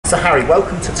So Harry,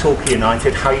 welcome to Torquay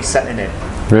United. How are you settling in?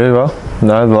 Really well.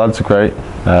 No, the lads are great.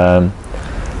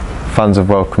 Fans have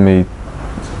welcomed me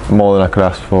more than I could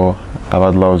ask for. I've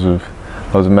had loads of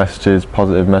messages,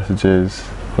 positive messages.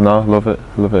 But no, love it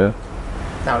here.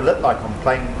 Now it looked like on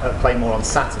Plainmoor on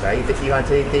Saturday that you had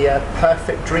the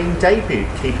perfect dream debut,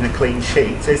 keeping a clean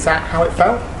sheet. Is that how it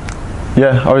felt?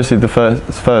 Yeah, obviously the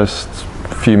first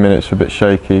few minutes were a bit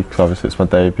shaky because obviously it's my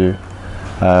debut.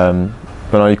 But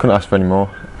no, you couldn't ask for any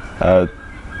more. The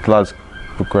lads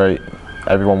were great.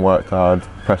 Everyone worked hard,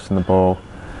 pressing the ball.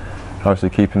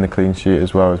 Obviously keeping the clean sheet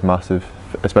as well is massive,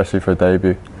 especially for a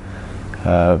debut.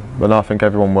 But no, I think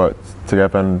everyone worked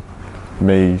together, and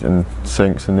me and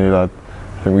Sinks and new lad,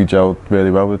 I think we gelled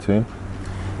really well with the team.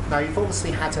 Now you've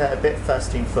obviously had a bit of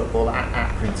first team football at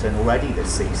Accrington already this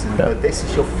season, yeah. But this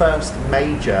is your first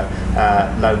major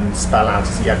loan spell out.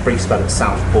 You had a brief spell at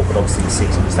Southport, but obviously the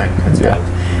season was then cut out.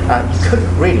 You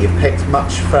couldn't really have picked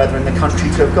much further in the country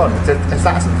to have gone. Has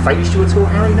that hasn't phased you at all,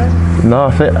 Harry? No? No,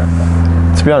 I think,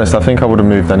 to be honest, I think I would have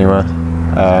moved anywhere.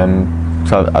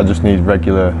 So I just need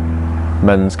regular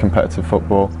men's competitive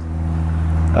football.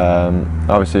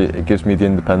 Obviously it gives me the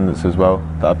independence as well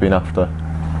that I've been after.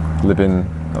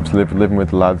 Living with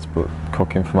the lads, but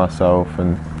cooking for myself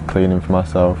and cleaning for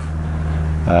myself.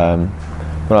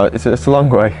 But it's a long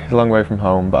way from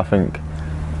home, but I think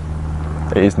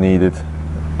it is needed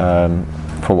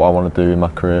for what I want to do in my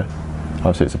career.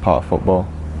 Obviously it's a part of football.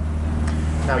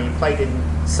 Now you played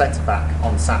in centre-back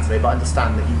on Saturday, but I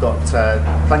understand that you've got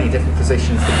plenty of different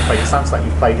positions that you played. It sounds like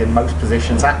you've played in most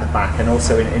positions at the back and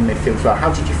also in midfield as well.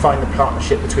 How did you find the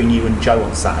partnership between you and Joe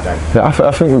on Saturday? Yeah,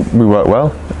 I think we worked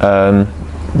well.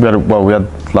 We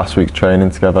had last week's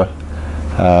training together,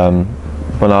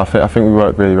 but no, I think we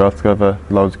worked really well together.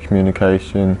 Loads of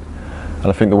communication, and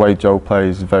I think the way Joe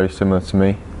plays is very similar to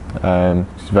me.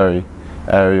 He's very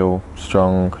aerial,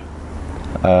 strong,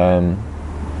 and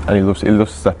he loves to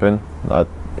step in.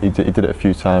 He did it a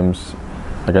few times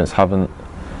against Havant.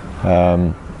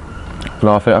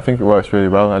 No, I think it works really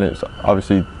well, and it's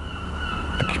obviously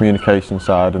the communication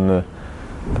side and the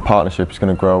partnership is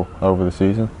going to grow over the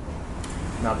season.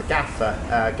 Now the gaffer,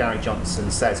 Gary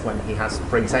Johnson, says when he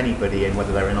brings anybody in,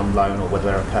 whether they're in on loan or whether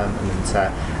they're a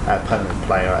permanent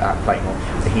player at Plainmoor,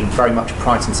 that he very much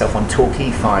prides himself on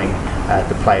Torquayifying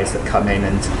the players that come in.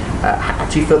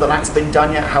 And do you feel that that's been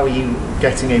done yet? How are you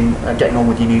getting on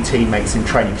with your new teammates in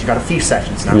training? Because you've had a few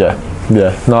sessions now.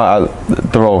 Yeah. No,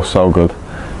 they're all so good.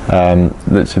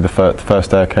 Literally the first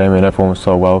day I came in, everyone was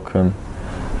so welcome.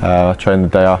 I trained the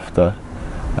day after.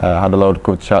 Had a load of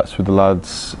good chats with the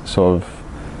lads, sort of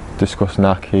discussing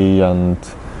Aki and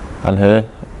here,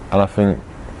 and I think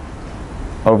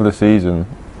over the season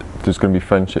there's going to be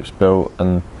friendships built,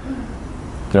 and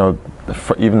you know,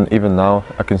 even now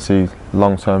I can see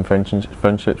long-term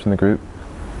friendships in the group.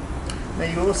 Now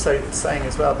you were also saying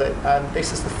as well that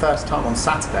this is the first time on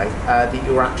Saturday that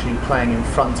you're actually playing in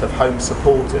front of home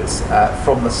supporters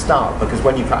from the start, because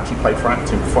when you've actually played for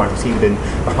Accrington before, it's either been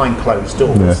behind closed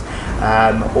doors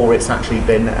or it's actually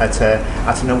been at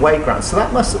an away ground. So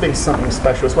that must have been something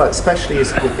special as well, especially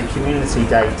as with the community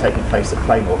day taking place at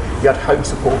Plainmoor. You had home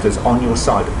supporters on your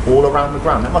side all around the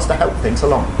ground. That must have helped things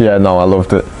along. Yeah, no, I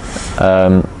loved it.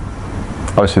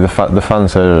 Obviously the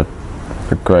fans here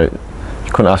are great.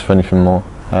 Couldn't ask for anything more.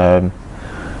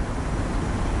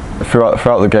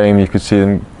 Throughout the game you could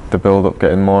see the build-up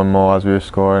getting more and more as we were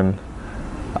scoring,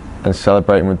 and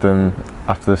celebrating with them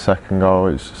after the second goal.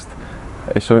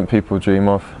 It's something people dream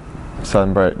of,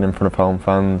 celebrating in front of home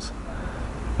fans.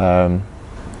 But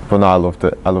no, I loved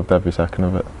it. I loved every second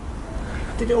of it.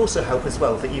 Did it also help as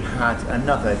well that you had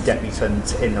another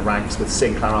debutant in the ranks with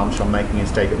Sinclair Armstrong making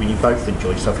his debut? I mean, you both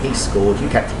enjoyed yourself. He scored, you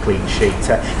kept a clean sheet.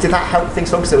 Did that help things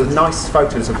along? Because there was nice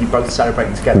photos of you both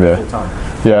celebrating together the whole time.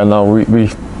 Yeah, no, we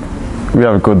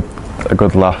have a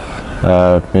good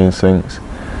laugh, me and Sinks.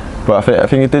 But I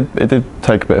think it did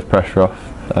take a bit of pressure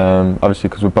off. Obviously,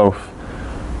 because we're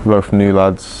both new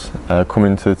lads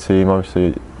coming to the team.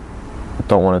 Obviously,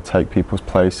 don't want to take people's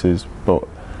places, but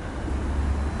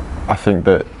I think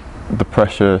that the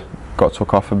pressure got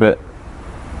took off a bit.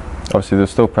 Obviously there's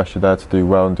still pressure there to do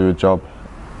well and do a job,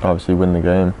 obviously win the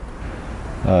game.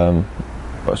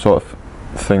 But I sort of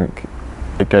think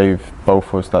it gave both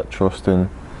of us that trust in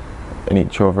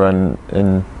each other and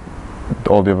in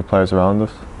all the other players around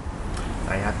us.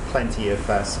 Now you had plenty of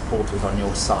supporters on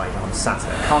your side on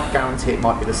Saturday. I can't guarantee it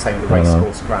might be the same at the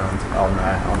racecourse ground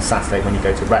on Saturday when you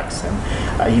go to Wrexham.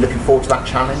 Are you looking forward to that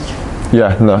challenge?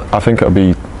 Yeah, no, I think it'll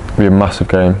be a massive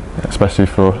game, especially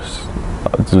for us.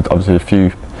 There's obviously a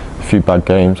few bad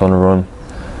games on a run,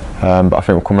 but I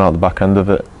think we're coming out the back end of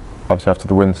it. Obviously after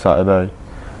the win Saturday,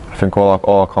 think all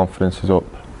our confidence is up.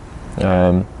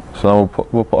 So now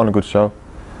we'll put on a good show.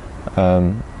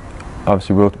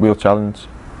 Obviously we'll challenge.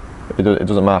 It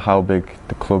doesn't matter how big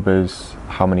the club is,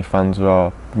 how many fans there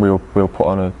are. We'll put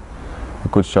on a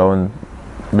good show and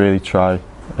really try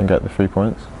and get the 3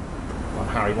 points. Well,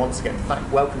 Harry, once again,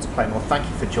 welcome to Plainmoor. Thank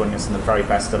you for joining us, and the very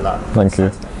best of luck. Thank you.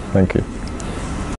 Thank you.